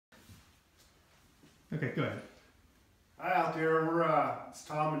Okay, go ahead. Hi out there, it's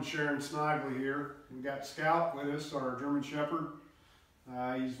Tom and Sharon Snively here. We got Scout with us, our German Shepherd.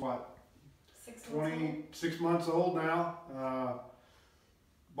 He's what, 26 months old now.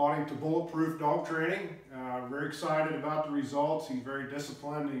 Bought him to Bulletproof Dog Training. Very excited about the results. He's very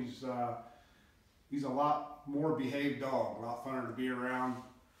disciplined. He's a lot more behaved dog, a lot funner to be around.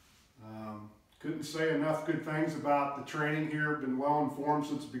 Couldn't say enough good things about the training here. Been well informed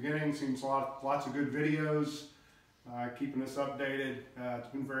since the beginning. Seen lots of good videos. Keeping us updated. It's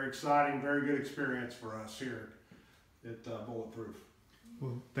been very exciting, very good experience for us here at Bulletproof.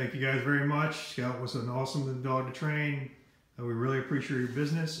 Well, thank you guys very much. Scout was an awesome dog to train. We really appreciate your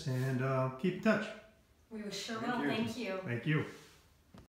business, and keep in touch. We sure will. Thank you. Thank you.